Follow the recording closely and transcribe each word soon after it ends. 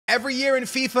Every year in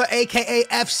FIFA, aka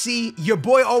FC, your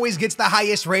boy always gets the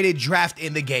highest rated draft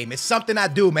in the game. It's something I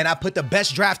do, man. I put the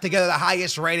best draft together, the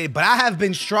highest rated, but I have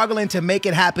been struggling to make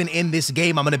it happen in this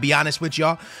game. I'm going to be honest with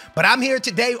y'all, but I'm here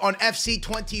today on FC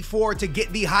 24 to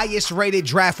get the highest rated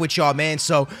draft with y'all, man.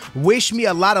 So wish me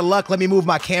a lot of luck. Let me move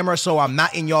my camera so I'm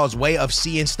not in y'all's way of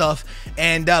seeing stuff.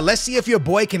 And let's see if your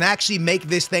boy can actually make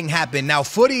this thing happen. Now,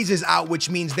 Footies is out, which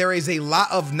means there is a lot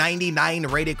of 99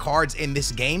 rated cards in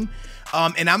this game.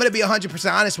 And I'm going to be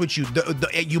 100% honest with you.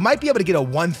 You might be able to get a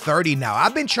 130 now.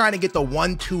 I've been trying to get the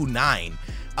 129,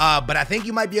 but I think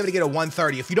you might be able to get a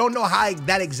 130. If you don't know how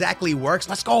that exactly works,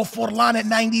 let's go Forlan at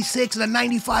 96 and a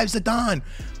 95 Zidane.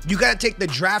 You got to take the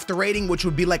draft rating, which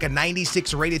would be like a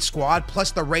 96 rated squad,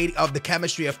 plus the rate of the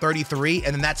chemistry of 33,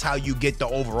 and then that's how you get the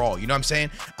overall. You know what I'm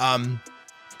saying?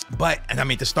 And I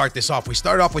mean, to start this off, we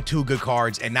started off with 2 good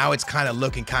cards, and now it's kind of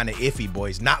looking kind of iffy,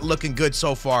 boys. Not looking good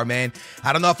so far, man.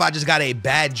 I don't know if I just got a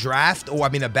bad draft, or I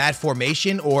mean a bad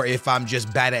formation, or if I'm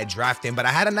just bad at drafting. But I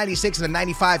had a 96 and a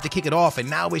 95 to kick it off, and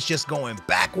now it's just going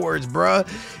backwards, bruh.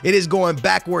 It is going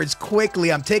backwards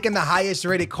quickly. I'm taking the highest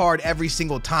rated card every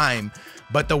single time.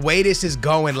 But the way this is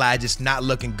going, lads, it's not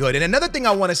looking good. And another thing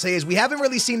I want to say is we haven't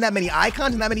really seen that many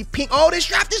icons and that many pink. Oh, this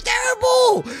draft is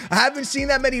terrible. I haven't seen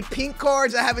that many pink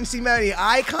cards. I haven't seen that many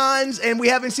icons. And we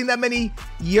haven't seen that many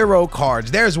Euro cards.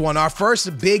 There's one. Our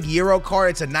first big Euro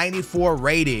card. It's a 94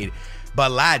 rated.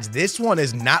 But lads, this one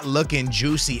is not looking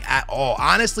juicy at all.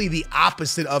 Honestly, the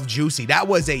opposite of juicy. That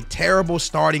was a terrible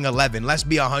starting 11. Let's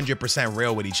be 100%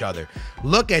 real with each other.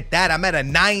 Look at that. I'm at a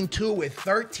 9-2 with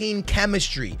 13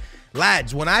 chemistry.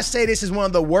 Lads, when I say this is one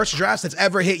of the worst drafts that's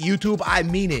ever hit YouTube, I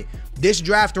mean it. This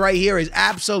draft right here is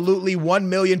absolutely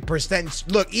 1,000,000%.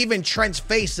 Look, even Trent's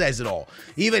face says it all.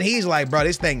 Even he's like, bro,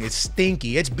 this thing is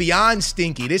stinky. It's beyond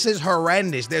stinky. This is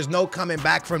horrendous. There's no coming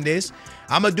back from this.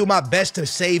 I'm going to do my best to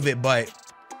save it, but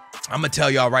I'm going to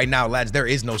tell y'all right now, lads, there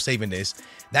is no saving this.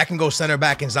 That can go center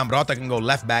back and Zambrota can go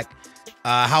left back.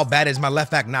 How bad is my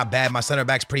left back? Not bad. My center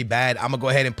back's pretty bad. I'm going to go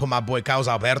ahead and put my boy Carlos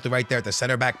Alberto right there at the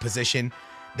center back position.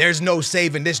 There's no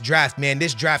saving this draft, man.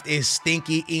 This draft is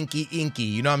stinky, inky.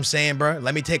 You know what I'm saying, bro?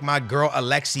 Let me take my girl,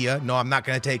 Alexia. No, I'm not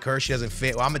going to take her. She doesn't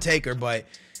fit. Well, I'm going to take her, but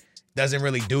doesn't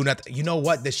really do nothing. You know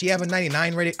what? Does she have a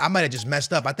 99 rated? I might have just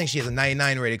messed up. I think she has a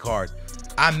 99 rated card.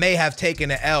 I may have taken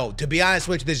an L. To be honest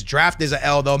with you, this draft is an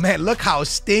L, though. Man, look how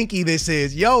stinky this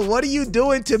is. Yo, what are you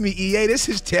doing to me, EA? This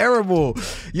is terrible.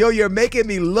 Yo, you're making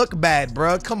me look bad,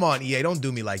 bro. Come on, EA. Don't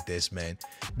do me like this, man.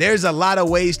 There's a lot of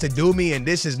ways to do me, and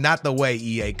this is not the way,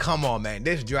 EA. Come on, man.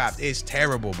 This draft is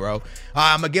terrible, bro.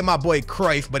 I'm going to get my boy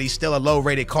Cruyff, but he's still a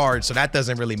low-rated card, so that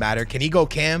doesn't really matter. Can he go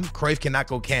cam? Cruyff cannot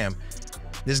go cam.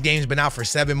 This game's been out for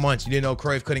 7 months. You didn't know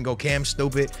Cruyff couldn't go cam?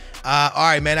 Stupid. All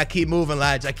right, man. I keep moving,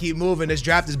 lads. I keep moving. This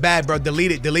draft is bad, bro.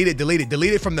 Delete it. Delete it. Delete it.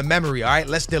 Delete it from the memory, all right?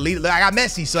 Let's delete it. I got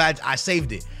Messi, so I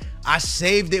saved it. I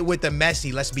saved it with the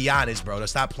Messi. Let's be honest, bro.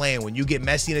 Let's stop playing. When you get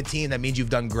Messi in a team, that means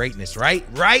you've done greatness, right?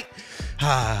 Right?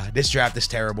 This draft is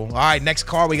terrible. All right, next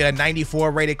card. We get a 94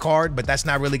 rated card, but that's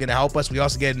not really going to help us. We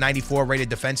also get a 94 rated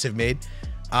defensive mid.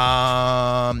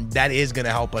 That is going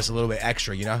to help us a little bit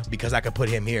extra, you know, because I could put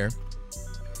him here.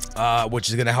 Which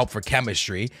is gonna help for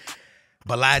chemistry.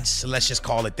 But lads, let's just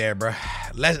call it there, bro.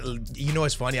 You know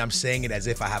what's funny? I'm saying it as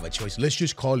if I have a choice. Let's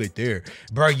just call it there.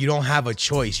 Bro, you don't have a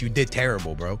choice. You did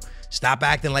terrible, bro. Stop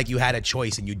acting like you had a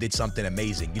choice and you did something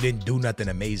amazing. You didn't do nothing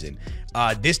amazing.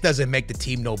 This doesn't make the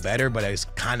team no better, but it's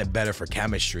kind of better for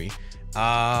chemistry.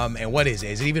 And what is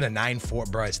it? Is it even a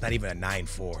 9-4? Bro, it's not even a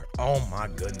 9-4. Oh my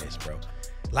goodness, bro.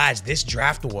 Lads, this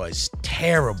draft was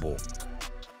terrible.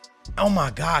 Oh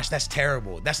my gosh, that's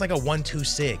terrible. That's like a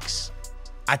 126.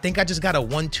 I think I just got a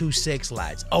 126,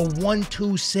 lads. A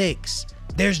 126.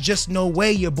 There's just no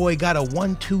way your boy got a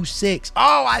 126.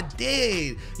 Oh, I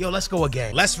did. Yo, let's go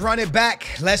again. Let's run it back.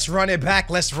 Let's run it back.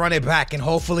 Let's run it back. And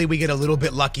hopefully we get a little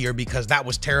bit luckier because that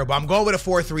was terrible. I'm going with a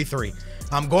 4-3-3.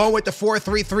 I'm going with the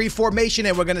 4-3-3 formation,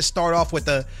 and we're going to start off with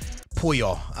the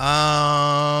Puyol.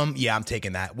 Yeah, I'm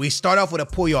taking that. We start off with a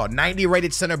Puyol, 90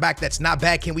 rated center back. That's not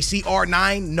bad. Can we see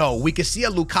R9? No. We can see a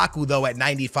Lukaku though at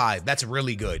 95. That's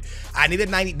really good. I need a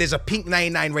 90. There's a pink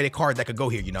 99 rated card that could go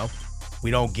here, you know.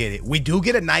 We don't get it. We do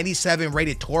get a 97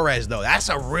 rated Torres though. That's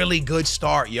a really good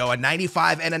start, yo. A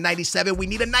 95 and a 97. We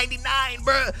need a 99,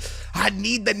 bro. I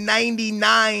need the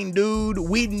 99, dude.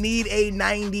 We need a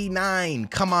 99.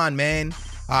 Come on, man.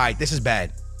 All right, this is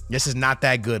bad. This is not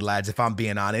that good, lads, if I'm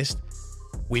being honest.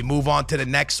 We move on to the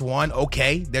next one.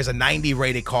 Okay, there's a 90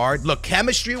 rated card. Look,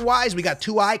 chemistry-wise, we got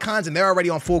 2 icons, and they're already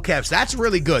on full caps. That's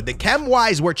really good. The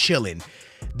chem-wise, we're chilling.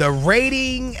 The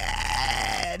rating,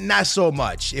 not so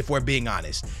much, if we're being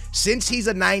honest. Since he's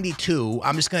a 92,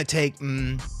 I'm just going to take...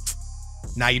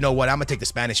 Now, you know what? I'm going to take the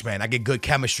Spanish man. I get good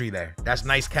chemistry there. That's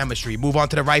nice chemistry. Move on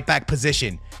to the right back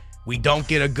position. We don't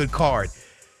get a good card.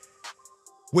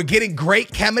 We're getting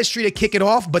great chemistry to kick it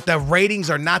off, but the ratings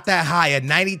are not that high. A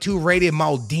 92 rated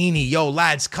Maldini. Yo,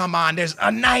 lads, come on. There's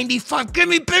a 95. Give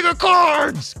me bigger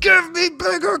cards. Give me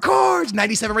bigger cards.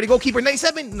 97 rated goalkeeper.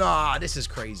 97? Nah, this is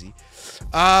crazy.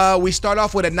 We start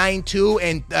off with a 92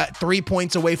 and 3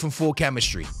 points away from full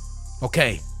chemistry.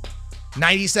 Okay.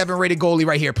 97 rated goalie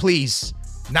right here, please.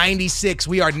 96.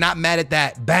 We are not mad at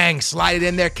that. Bang. Slide it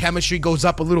in there. Chemistry goes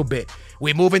up a little bit.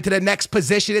 We move into the next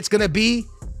position. It's got to be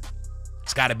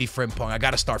Frimpong. I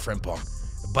got to start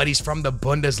Frimpong. But he's from the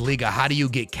Bundesliga. How do you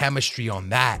get chemistry on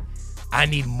that? I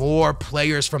need more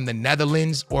players from the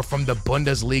Netherlands or from the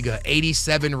Bundesliga.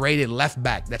 87 rated left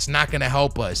back. That's not going to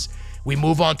help us. We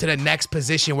move on to the next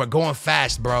position. We're going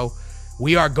fast, bro.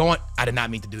 We are going. I did not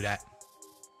mean to do that.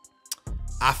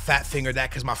 I fat fingered that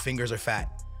because my fingers are fat.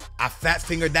 I fat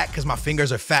fingered that because my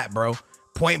fingers are fat, bro.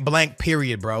 Point blank,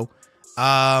 period, bro.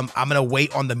 I'm going to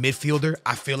wait on the midfielder.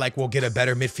 I feel like we'll get a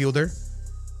better midfielder.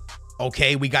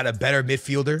 Okay, we got a better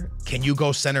midfielder. Can you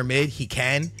go center mid? He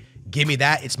can. Give me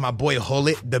that. It's my boy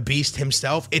Hullet, the beast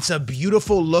himself. It's a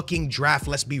beautiful looking draft,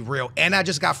 let's be real. And I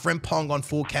just got Frimpong on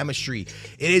full chemistry.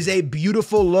 It is a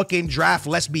beautiful looking draft,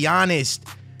 let's be honest.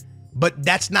 But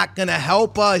that's not going to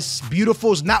help us.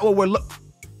 Beautiful's not what we're looking.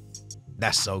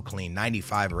 That's so clean.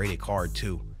 95 rated card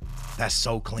too. That's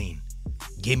so clean.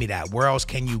 Give me that. Where else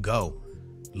can you go?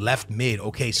 Left mid.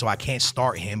 Okay, so I can't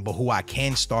start him, but who I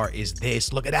can start is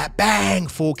this. Look at that. Bang!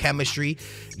 Full chemistry.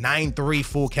 9-3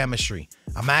 full chemistry.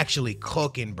 I'm actually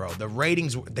cooking, bro. The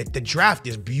ratings, the draft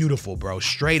is beautiful, bro.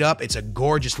 Straight up, it's a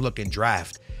gorgeous looking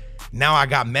draft. Now I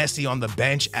got Messi on the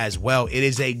bench as well. It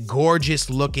is a gorgeous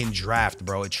looking draft,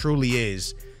 bro. It truly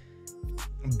is.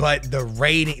 But the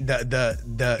rating,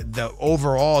 the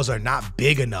overalls are not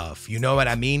big enough. You know what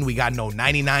I mean? We got no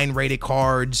 99 rated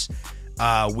cards.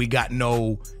 We got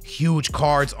no huge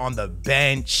cards on the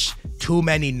bench. Too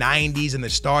many 90s in the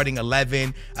starting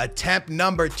 11. Attempt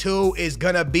number 2 is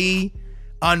gonna be,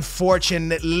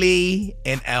 unfortunately,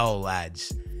 an L,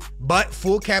 lads. But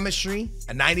full chemistry,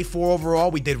 a 94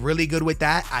 overall. We did really good with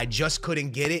that. I just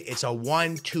couldn't get it. It's a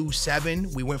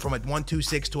 127. We went from a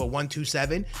 126 to a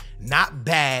 127. Not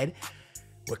bad.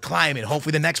 We're climbing.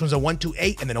 Hopefully the next one's a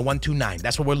 128 and then a 129.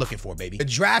 That's what we're looking for, baby. The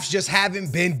drafts just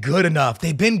haven't been good enough.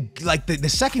 They've been like the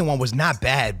second one was not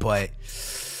bad, but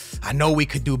I know we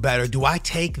could do better. Do I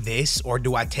take this or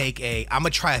do I take I'm gonna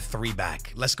try a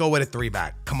 3-back. Let's go with a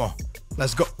 3-back. Come on.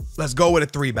 Let's go. Let's go with a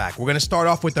 3-back. We're gonna start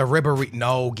off with the Ribéry.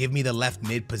 No, give me the left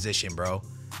mid position, bro.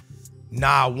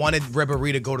 Nah, I wanted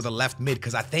Ribéry to go to the left mid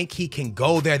because I think he can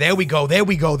go there. There we go. There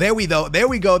we go. There we go. There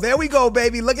we go. There we go,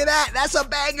 baby. Look at that. That's a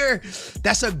banger.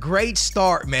 That's a great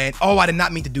start, man. Oh, I did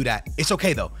not mean to do that. It's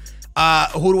okay, though.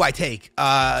 Who do I take?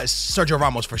 Sergio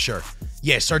Ramos for sure.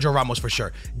 Yeah, Sergio Ramos for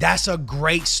sure. That's a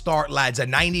great start, lads. A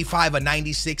 95, a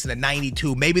 96, and a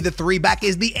 92. Maybe the 3-back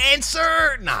is the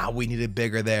answer. Nah, we need it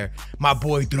bigger there. My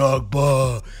boy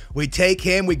Drogba. We take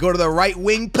him. We go to the right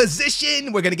wing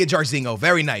position. We're going to get Jarzinho.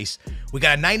 Very nice. We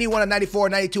got a 91, a 94, a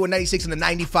 92, a 96, and a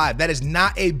 95. That is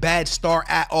not a bad start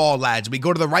at all, lads. We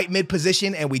go to the right mid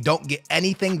position, and we don't get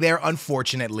anything there,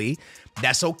 unfortunately.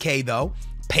 That's okay, though.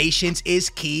 Patience is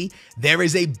key. There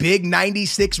is a big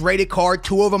 96 rated card.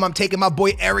 2 of them. I'm taking my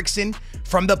boy Eriksen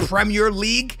from the Premier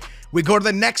League. We go to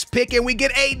the next pick and we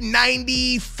get a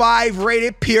 95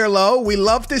 rated Pirlo. We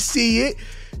love to see it.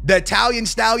 The Italian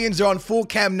Stallions are on full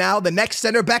chem now. The next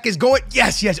center back is going.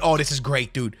 Yes, yes. Oh, this is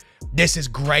great, dude. This is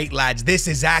great, lads. This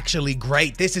is actually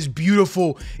great. This is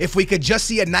beautiful. If we could just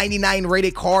see a 99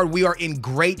 rated card, we are in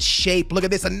great shape. Look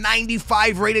at this, a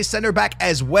 95 rated center back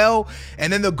as well.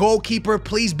 And then the goalkeeper,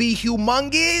 please be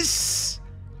humongous.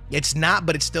 It's not,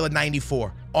 but it's still a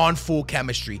 94 on full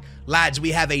chemistry. Lads,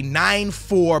 we have a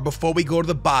 9-4 before we go to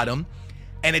the bottom.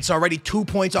 And it's already 2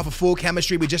 points off of full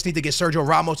chemistry. We just need to get Sergio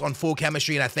Ramos on full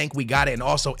chemistry, and I think we got it. And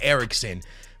also Eriksen.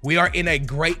 We are in a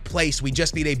great place. We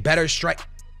just need a better strike.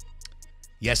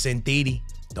 Yes, indeedy.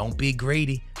 Don't be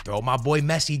greedy. Throw my boy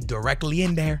Messi directly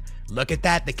in there. Look at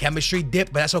that. The chemistry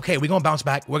dipped, but that's okay. We're going to bounce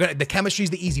back. The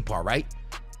chemistry's the easy part, right?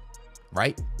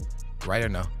 Right? Right or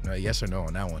no? No, yes or no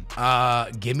on that one.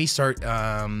 Give me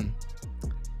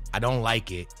I don't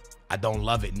like it. I don't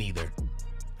love it neither.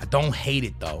 I don't hate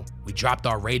it though. We dropped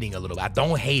our rating a little bit. I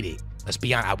don't hate it. Let's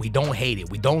be honest. We don't hate it.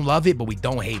 We don't love it, but we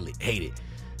don't hate it.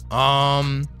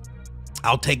 I'll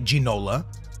take Ginola.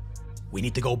 We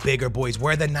need to go bigger, boys.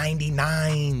 Where are the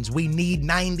 99s? We need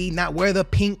 99. Where are the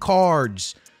pink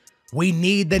cards? We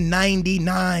need the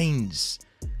 99s.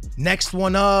 Next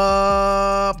one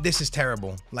up. This is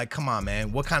terrible. Like, come on,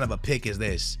 man. What kind of a pick is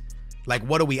this? Like,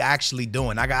 what are we actually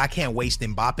doing? I can't waste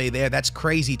Mbappe there. That's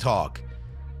crazy talk.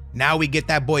 Now we get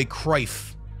that boy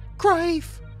Cruyff.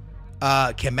 Cruyff.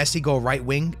 Can Messi go right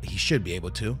wing? He should be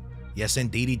able to. Yes,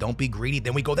 indeedy. Don't be greedy.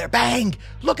 Then we go there. Bang!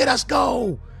 Look at us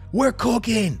go. We're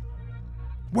cooking.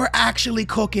 We're actually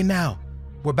cooking now.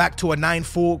 We're back to a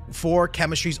 9-4.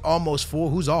 Chemistry's almost full.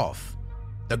 Who's off?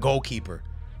 The goalkeeper.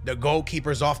 The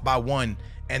goalkeeper's off by 1.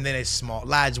 And then it's small.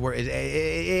 Lads,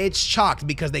 it's chalked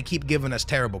because they keep giving us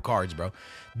terrible cards, bro.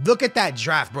 Look at that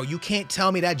draft, bro. You can't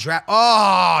tell me that draft.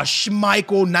 Oh,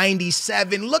 Schmeichel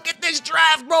 97. Look at this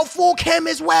draft, bro. Full chem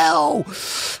as well.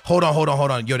 Hold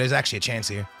on. Yo, there's actually a chance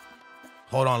here.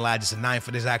 Hold on, lads. It's a 9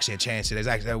 for. There's actually a chance here. There's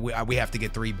actually we have to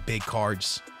get 3 big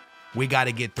cards. We got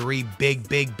to get 3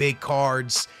 big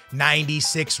cards.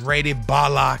 96 rated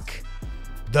Ballack,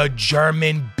 the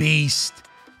German beast.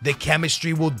 The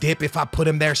chemistry will dip if I put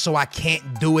him there, so I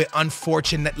can't do it,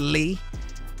 unfortunately.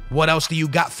 What else do you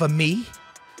got for me?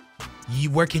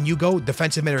 Where can you go?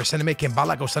 Defensive mid or center mid? Can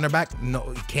Ballack go center back?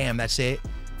 No, Cam, that's it.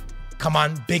 Come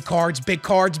on, big cards.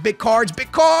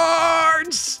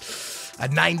 A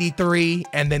 93,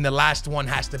 and then the last one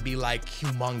has to be like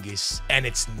humongous, and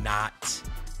it's not.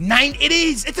 It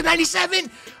is. It's a 97.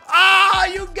 Oh,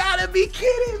 you gotta be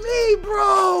kidding me,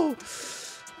 bro.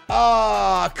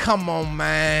 Oh, come on,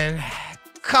 man.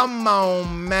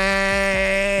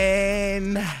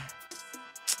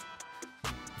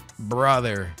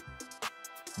 Brother,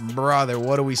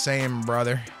 what are we saying,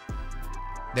 brother?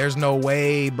 There's no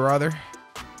way, brother.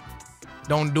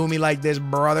 Don't do me like this,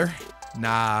 brother.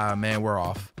 Nah, man, we're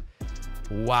off.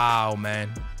 Wow,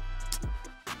 man.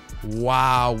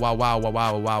 Wow.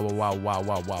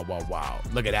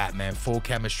 Look at that, man. Full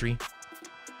chemistry.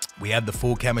 We have the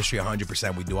full chemistry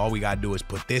 100%. We do. All we got to do is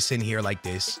put this in here like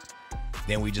this.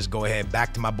 Then we just go ahead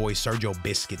back to my boy Sergio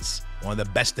Biscuits. One of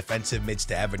the best defensive mids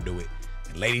to ever do it.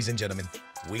 And ladies and gentlemen,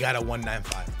 we got a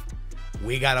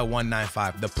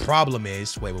 195. The problem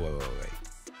is, wait.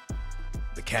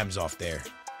 The cam's off there.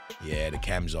 Yeah, the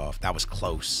cam's off. That was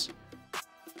close.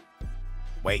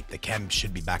 Wait, the cam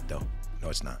should be back though. No,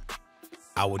 it's not.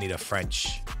 I will need a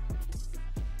French.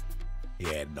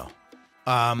 Yeah, no.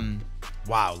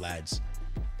 Wow, lads.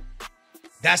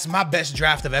 That's my best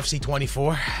draft of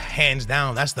FC24, hands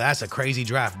down. That's a crazy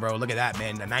draft, bro. Look at that,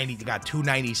 man. The 90, you got 2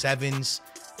 97s,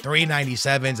 3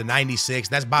 97s, a 96.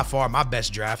 That's by far my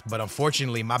best draft, but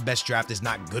unfortunately, my best draft is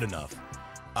not good enough.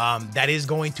 That is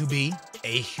going to be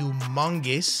a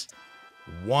humongous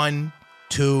 1,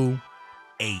 2,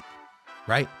 8,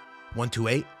 right? 1, 2,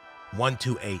 8, 1,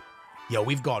 2, 8. Yo,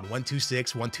 we've gone 1, 2,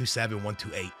 6, 1, 2, 7, 1, 2,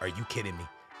 8. Are you kidding me?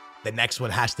 The next one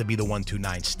has to be the 1, 2,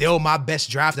 9. Still my best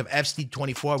draft of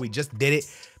FC24. We just did it,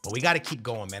 but we got to keep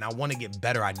going, man. I want to get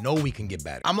better. I know we can get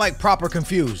better. I'm like proper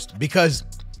confused because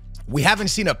we haven't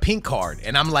seen a pink card.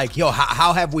 And I'm like, yo,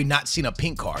 how have we not seen a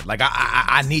pink card? Like,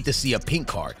 I need to see a pink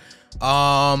card.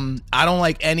 I don't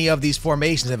like any of these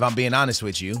formations, if I'm being honest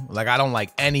with you. Like, I don't like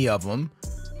any of them.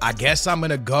 I guess I'm going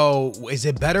to go, is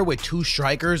it better with 2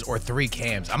 strikers or 3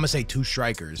 cams? I'm going to say 2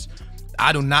 strikers.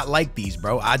 I do not like these,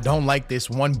 bro. I don't like this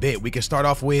one bit. We can start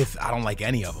off with, I don't like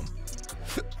any of them.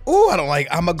 Ooh, I'm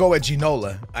going to go at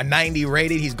Ginola. A 90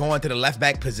 rated. He's going to the left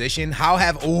back position.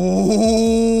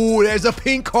 Ooh, there's a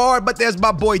pink card, but there's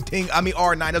my boy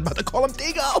R9. I was about to call him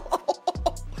Dingo.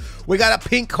 We got a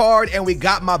pink card, and we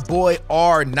got my boy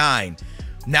R9.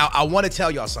 Now, I want to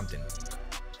tell y'all something.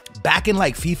 Back in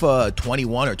like FIFA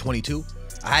 21 or 22,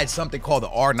 I had something called the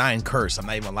R9 curse. I'm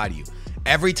not even gonna lie to you.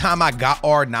 Every time I got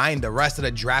R9, the rest of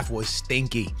the draft was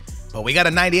stinky. But we got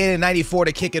a 98 and 94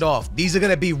 to kick it off. These are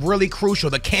going to be really crucial.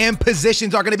 The cam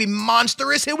positions are going to be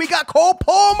monstrous. Here we got Cole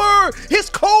Palmer. It's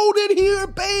cold in here,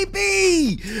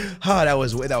 baby. Oh, that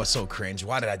was so cringe.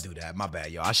 Why did I do that? My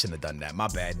bad, yo. I shouldn't have done that. My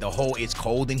bad. The whole it's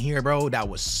cold in here, bro. That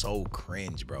was so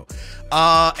cringe, bro.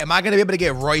 Am I going to be able to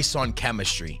get Royce on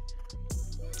chemistry?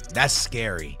 That's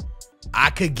scary. I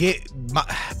could get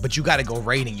but you got to go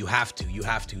rating. You have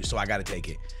to. So I got to take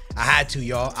it. I had to,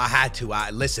 y'all. I had to.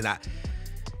 Listen,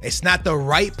 it's not the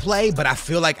right play, but I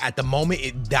feel like at the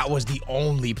moment, that was the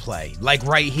only play. Like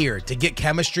right here, to get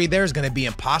chemistry there is going to be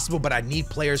impossible, but I need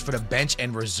players for the bench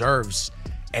and reserves.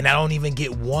 And I don't even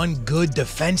get one good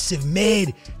defensive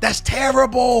mid. That's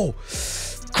terrible.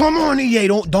 Come on, EA.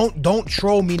 Don't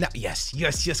troll me now. Yes.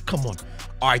 Come on.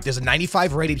 All right, there's a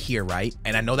 95 rated here, right?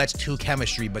 And I know that's 2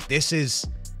 chemistry, but this is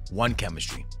 1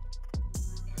 chemistry.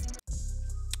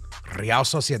 Real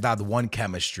Sociedad 1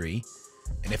 chemistry.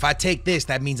 And if I take this,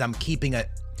 that means I'm keeping I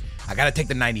got to take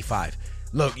the 95.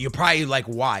 Look, you're probably like,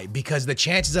 why? Because the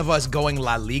chances of us going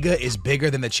La Liga is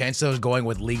bigger than the chances of us going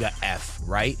with Liga F,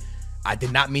 right? I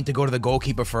did not mean to go to the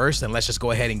goalkeeper first, and let's just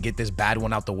go ahead and get this bad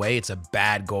one out the way. It's a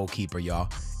bad goalkeeper, y'all.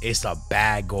 It's a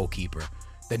bad goalkeeper.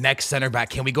 The next center back,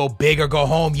 can we go big or go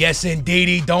home? Yes,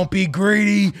 indeedy. Don't be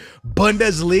greedy.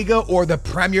 Bundesliga or the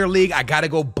Premier League? I gotta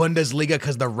go Bundesliga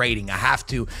because the rating. I have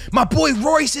to. My boy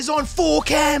Royce is on full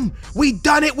cam. We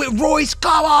done it with Royce.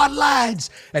 Come on, lads.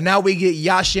 And now we get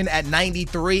Yashin at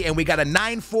 93, and we got a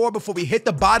 9-4 before we hit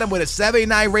the bottom with a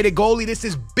 79 rated goalie. This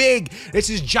is big. This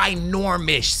is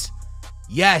ginormous.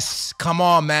 Yes, come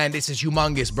on, man. This is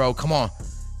humongous, bro. Come on.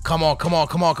 Come on, come on,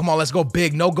 come on, come on. Let's go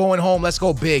big. No going home. Let's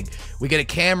go big. We get a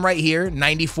Cam right here,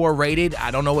 94 rated. I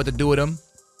don't know what to do with him,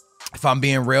 if I'm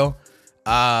being real.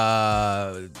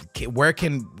 Where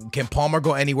can Palmer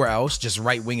go anywhere else? Just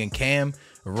right wing and Cam.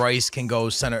 Royce can go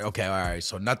center. Okay, all right.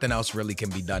 So nothing else really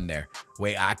can be done there.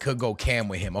 Wait, I could go Cam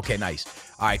with him. Okay, nice.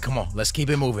 All right, come on. Let's keep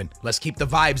it moving. Let's keep the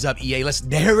vibes up, EA.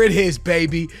 There it is,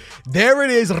 baby. There it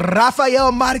is.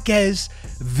 Rafael Marquez.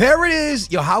 There it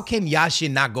is. Yo, how can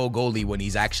Yashin not go goalie when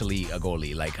he's actually a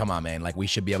goalie? Like, come on, man. Like, we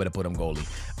should be able to put him goalie.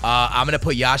 I'm going to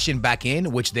put Yashin back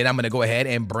in, which then I'm going to go ahead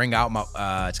and bring out my...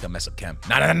 it's going to mess up Cam.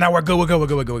 No. We're good. We're good. We're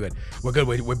good. We're good. We're good.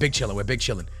 We're good. We're big chilling. We're big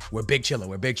chilling. We're big chilling.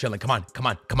 We're big chilling. Come on. Come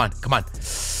on. Come on. Come on.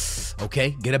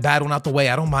 Okay. Get a bad one out the way.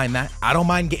 I don't mind that. I don't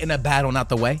mind getting a bad one out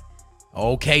the way.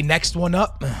 Okay. Next one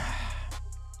up.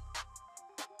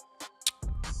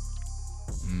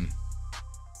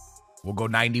 We'll go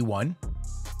 91.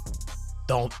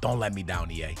 Don't let me down,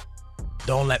 EA.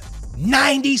 Don't let...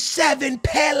 97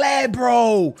 Pele,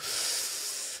 bro.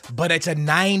 But it's a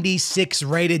 96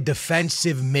 rated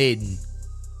defensive mid.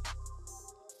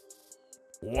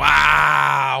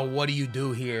 Wow. What do you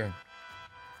do here?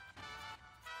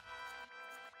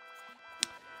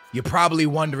 You're probably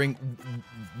wondering,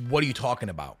 what are you talking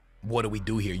about? What do we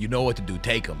do here? You know what to do.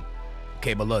 Take him.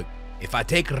 Okay, but look. If I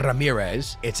take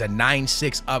Ramirez, it's a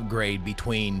 9-6 upgrade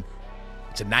between...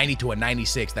 It's a 90 to a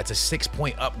 96. That's a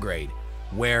 6-point upgrade.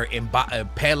 Where in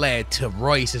Pele to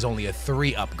Royce is only a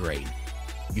 3 upgrade.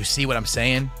 You see what I'm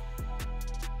saying?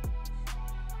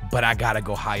 But I gotta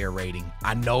go higher rating.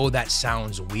 I know that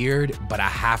sounds weird, but I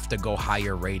have to go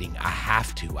higher rating. I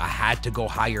have to. I had to go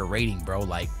higher rating, bro.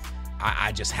 Like,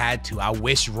 I just had to. I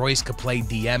wish Royce could play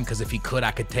DM, because if he could,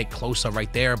 I could take Closer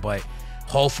right there. But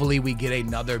hopefully we get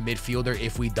another midfielder.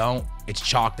 If we don't, it's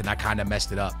chalked, and I kind of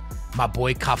messed it up. My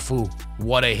boy Cafu,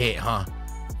 what a hit, huh?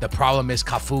 The problem is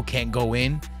Cafu can't go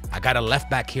in. I got a left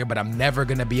back here, but I'm never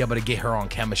going to be able to get her on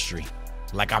chemistry.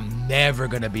 Like, I'm never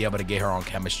going to be able to get her on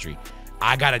chemistry.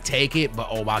 I got to take it, but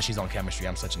oh, wow, she's on chemistry.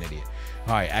 I'm such an idiot.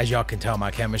 All right, as y'all can tell,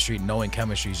 my chemistry, knowing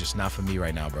chemistry is just not for me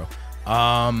right now, bro.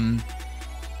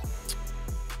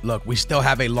 Look, we still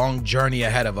have a long journey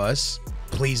ahead of us.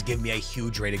 Please give me a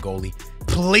huge rated goalie.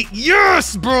 Please.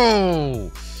 Yes,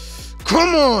 bro.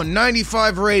 Come on,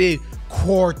 95 rated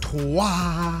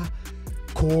Courtois.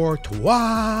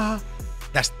 Courtois.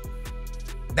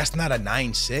 That's not a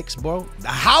 9-6, bro.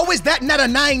 How is that not a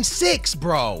 9-6,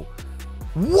 bro?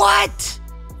 What?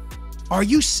 Are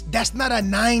you? That's not a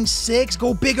 9-6.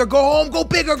 Go big or go home. Go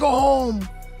big or go home.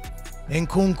 And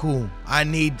Kunku,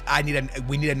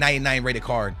 we need a 99 rated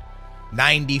card.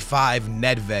 95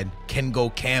 Nedved can go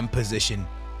cam position.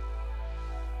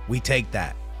 We take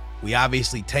that. We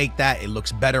obviously take that. It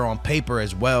looks better on paper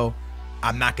as well.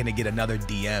 I'm not going to get another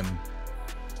DM.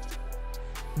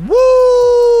 Woo!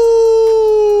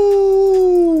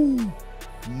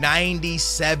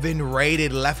 97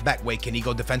 rated left back. Wait, can he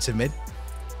go defensive mid?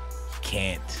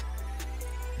 Can't.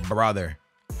 Brother,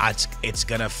 it's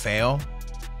going to fail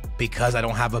because I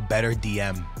don't have a better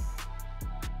DM.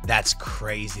 That's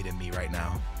crazy to me right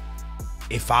now.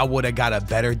 If I would have got a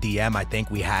better DM, I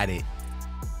think we had it.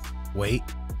 Wait.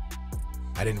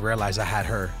 I didn't realize I had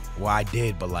her. Well, I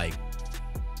did, but like,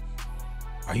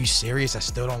 are you serious? I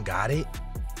still don't got it?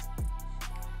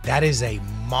 That is a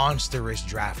monstrous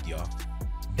draft, y'all.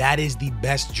 That is the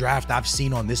best draft I've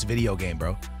seen on this video game,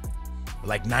 bro.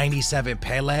 Like 97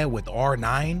 Pele with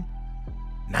R9,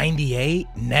 98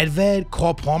 Nedved,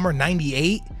 Cole Palmer,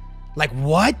 98. Like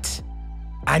what?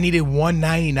 I needed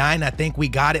 199. I think we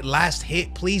got it. Last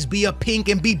hit. Please be a pink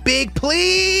and be big,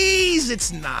 please.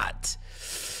 It's not.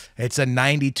 It's a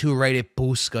 92 rated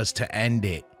Puskas to end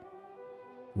it,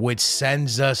 which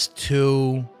sends us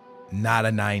to not a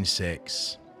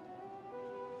 9-6.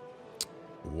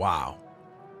 Wow.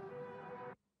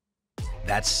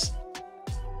 That's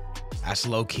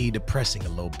low-key depressing a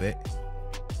little bit.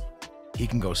 He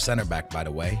can go center back, by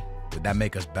the way. Would that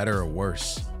make us better or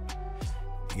worse?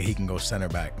 He can go center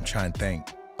back. I'm trying to think.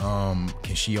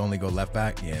 Can she only go left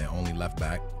back? Yeah, only left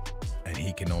back. And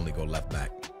he can only go left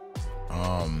back.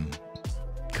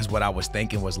 Because what I was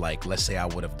thinking was like, let's say I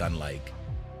would have done like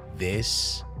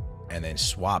this and then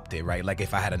swapped it, right? Like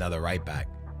if I had another right back.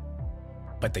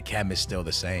 But the chem is still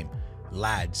the same.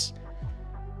 Lads,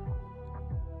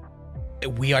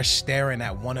 we are staring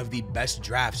at one of the best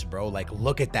drafts, bro. Like,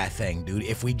 look at that thing, dude.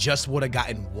 If we just would have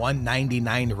gotten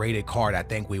 199 rated card, I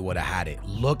think we would have had it.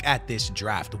 Look at this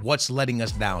draft. What's letting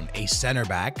us down? A center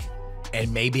back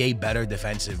and maybe a better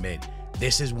defensive mid.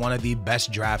 This is one of the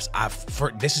best drafts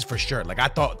this is for sure. Like, I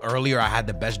thought earlier I had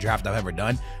the best draft I've ever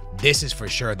done. This is for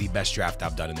sure the best draft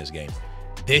I've done in this game.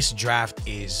 This draft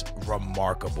is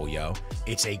remarkable, yo.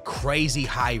 It's a crazy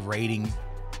high rating.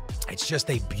 It's just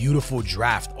a beautiful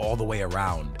draft all the way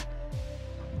around.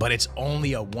 But it's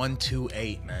only a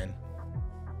 128, man.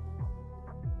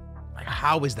 Like,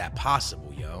 how is that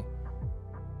possible, yo?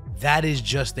 That is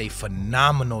just a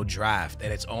phenomenal draft,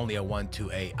 and it's only a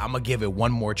 128. I'm gonna give it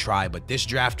one more try, but this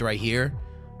draft right here,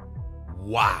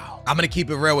 wow. I'm gonna keep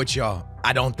it real with y'all.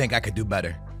 I don't think I could do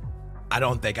better. I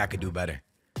don't think I could do better.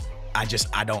 I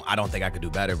don't think I could do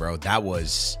better, bro. That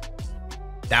was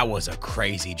a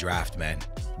crazy draft, man.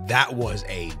 That was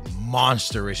a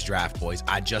monstrous draft, boys.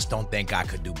 I just don't think I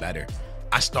could do better.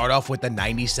 I start off with the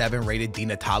 97 rated Di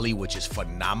Natale, which is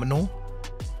phenomenal.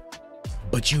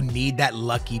 But you need that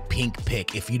lucky pink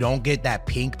pick. If you don't get that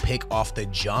pink pick off the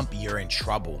jump, you're in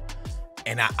trouble.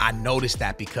 And I noticed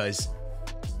that because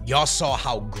y'all saw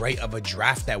how great of a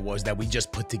draft that was that we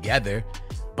just put together.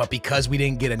 But because we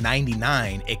didn't get a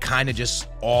 99, it kind of just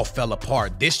all fell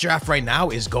apart. This draft right now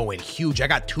is going huge. I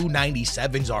got 2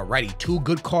 97s already. 2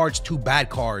 good cards, 2 bad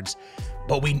cards.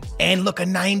 But and look, a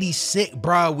 96,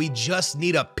 bro. We just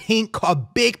need a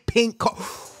big pink card.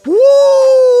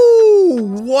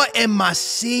 Woo! What am I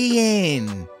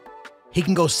seeing? He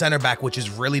can go center back, which is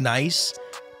really nice.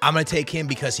 I'm going to take him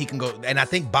because he can go, and I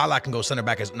think Bala can go center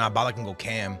back. Bala can go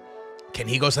cam. Can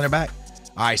he go center back?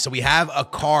 All right, so we have a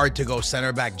card to go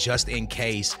center back just in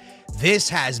case. This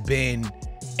has been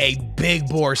a big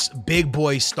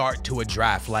boy start to a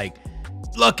draft. Like,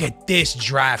 look at this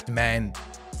draft, man.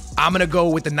 I'm going to go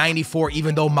with the 94,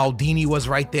 even though Maldini was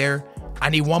right there. I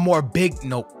need one more big,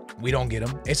 nope. We don't get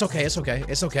him. It's okay. It's okay.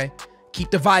 It's okay.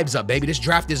 Keep the vibes up, baby. This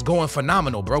draft is going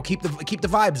phenomenal, bro. Keep the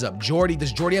vibes up. Jordy,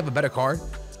 does Jordy have a better card?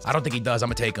 I don't think he does. I'm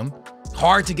gonna take him.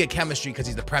 Hard to get chemistry because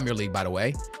he's the Premier League, by the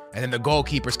way. And then the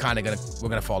goalkeeper's kind of we're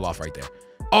gonna fall off right there.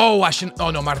 Oh, I shouldn't. Oh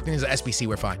no, Martinez is an SBC.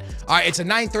 We're fine. All right, it's a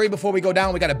 9-3 before we go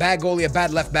down. We got a bad goalie, a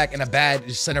bad left back, and a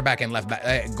bad center back and left back.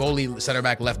 Goalie, center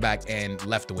back, left back, and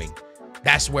left wing.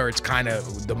 That's where it's kind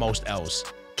of the most L's.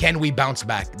 Can we bounce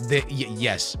back?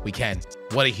 Yes, we can.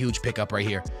 What a huge pickup right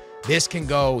here. This can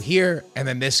go here, and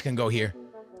then this can go here.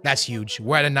 That's huge.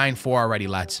 We're at a 9-4 already,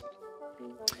 lads.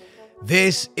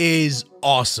 This is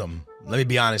awesome. Let me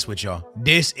be honest with y'all.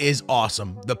 This is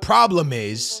awesome. The problem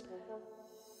is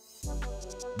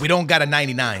we don't got a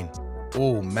 99.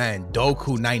 Oh, man.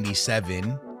 Doku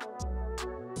 97.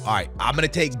 All right, I'm going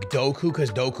to take Doku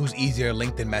because Doku's easier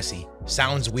linked than Messi.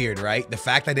 Sounds weird, right? The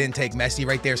fact I didn't take Messi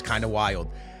right there is kind of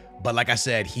wild. But like I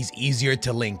said, he's easier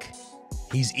to link.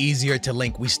 He's easier to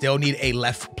link. We still need a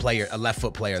left foot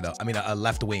player, though. I mean, a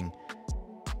left wing.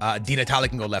 Di Natale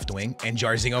can go left wing, and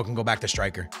Jarzinho can go back to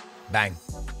striker. Bang.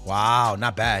 Wow,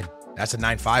 not bad. That's a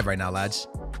 9-5 right now, lads.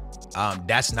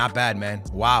 That's not bad, man.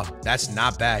 Wow, that's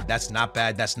not bad. That's not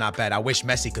bad. That's not bad. I wish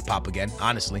Messi could pop again,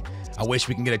 honestly. I wish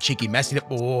we can get a cheeky Messi.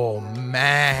 Oh,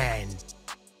 man.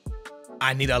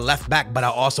 I need a left back, but I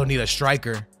also need a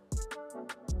striker.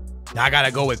 Now I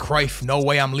gotta go with Cruyff. No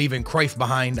way I'm leaving Cruyff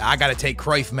behind. I gotta take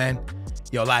Cruyff, man.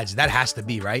 Yo, lads, that has to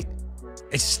be, right?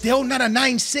 It's still not a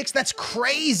 9-6. That's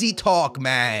crazy talk,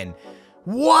 man.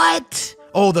 What?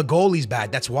 Oh, the goalie's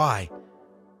bad. That's why.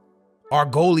 Our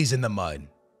goalie's in the mud.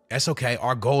 That's okay.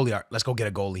 Our goalie. Let's go get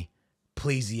a goalie.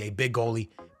 Please, EA. Big goalie.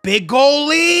 Big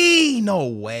goalie! No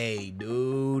way,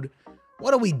 dude.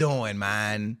 What are we doing,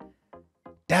 man?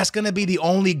 That's going to be the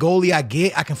only goalie I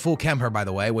get. I can full chem her, by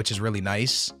the way, which is really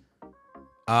nice.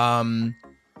 The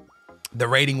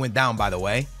rating went down, by the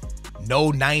way.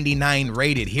 No 99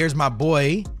 rated. Here's my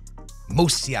boy,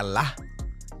 Musiala.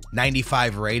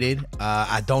 95 rated.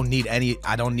 I don't need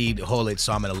Hullet,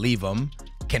 so I'm gonna leave him.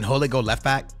 Can Hullet go left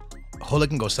back? Hullet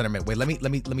can go center mid. Wait, let me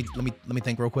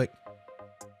think real quick.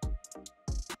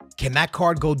 Can that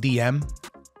card go DM?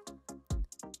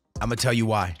 I'm gonna tell you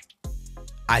why.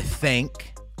 I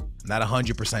think, I'm not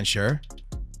 100% sure,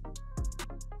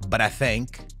 but I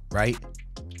think, right?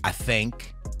 I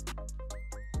think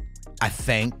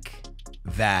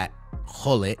that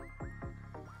Hullet,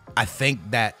 I think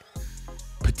that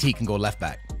Petit can go left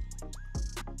back.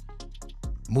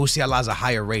 Musiala's a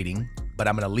higher rating, but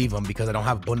I'm going to leave him because I don't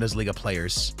have Bundesliga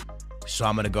players. So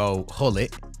I'm going to go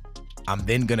Hullet. I'm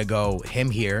then going to go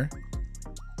him here.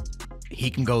 He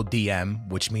can go DM,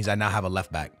 which means I now have a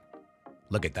left back.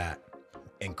 Look at that.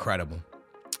 Incredible.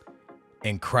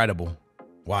 Incredible.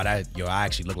 Wow, I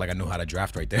actually look like I knew how to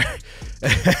draft right there.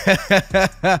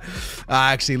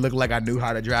 I actually look like I knew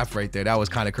how to draft right there. That was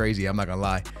kind of crazy. I'm not gonna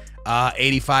lie.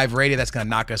 85 rated. That's gonna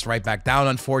knock us right back down,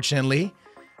 unfortunately.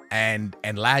 And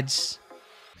lads,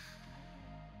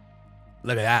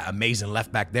 look at that amazing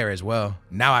left back there as well.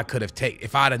 Now I could have taken,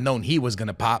 if I'd have known he was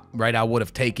gonna pop, right? I would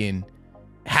have taken.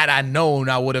 Had I known,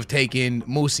 I would have taken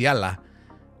Musiala.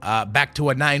 Back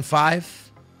to a 9.5.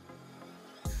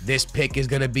 This pick is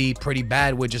going to be pretty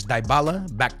bad with just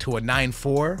Dybala. Back to a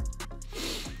 9.4.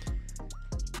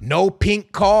 No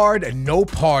pink card and no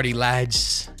party,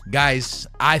 lads. Guys,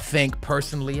 I think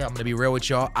personally, I'm going to be real with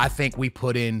y'all. I think we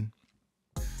put in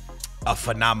a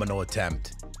phenomenal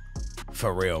attempt.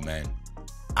 For real, man.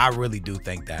 I really do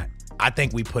think that. I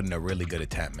think we put in a really good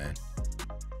attempt, man.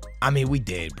 I mean, we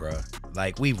did, bro.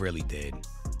 Like, we really did.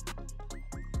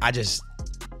 I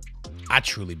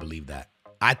truly believe that.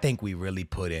 I think we really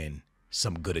put in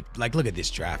some good, like, look at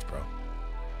this draft, bro.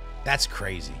 That's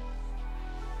crazy.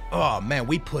 Oh, man,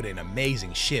 we put in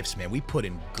amazing shifts, man. We put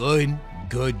in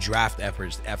good draft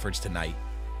efforts tonight.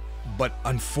 But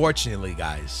unfortunately,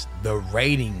 guys, the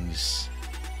ratings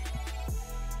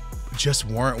just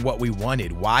weren't what we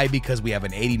wanted. Why? Because we have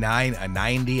an 89, a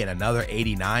 90, and another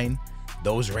 89.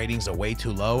 Those ratings are way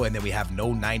too low, and then we have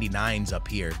no 99s up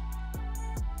here.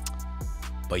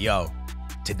 But yo,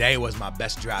 today was my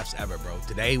best drafts ever, bro.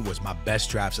 Today was my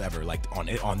best drafts ever. Like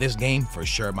on this game, for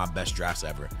sure, my best drafts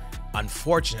ever.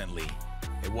 Unfortunately,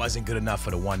 it wasn't good enough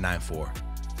for the 194.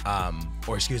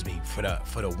 Or excuse me, for the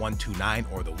 129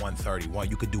 or the 131.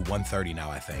 You could do 130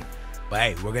 now, I think. But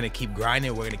hey, we're gonna keep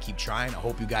grinding. We're gonna keep trying. I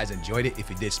hope you guys enjoyed it. If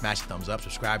you did, smash the thumbs up,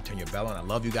 subscribe, turn your bell on. I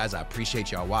love you guys. I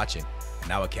appreciate y'all watching.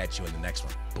 And I will catch you in the next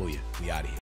one. Booyah. We out of here.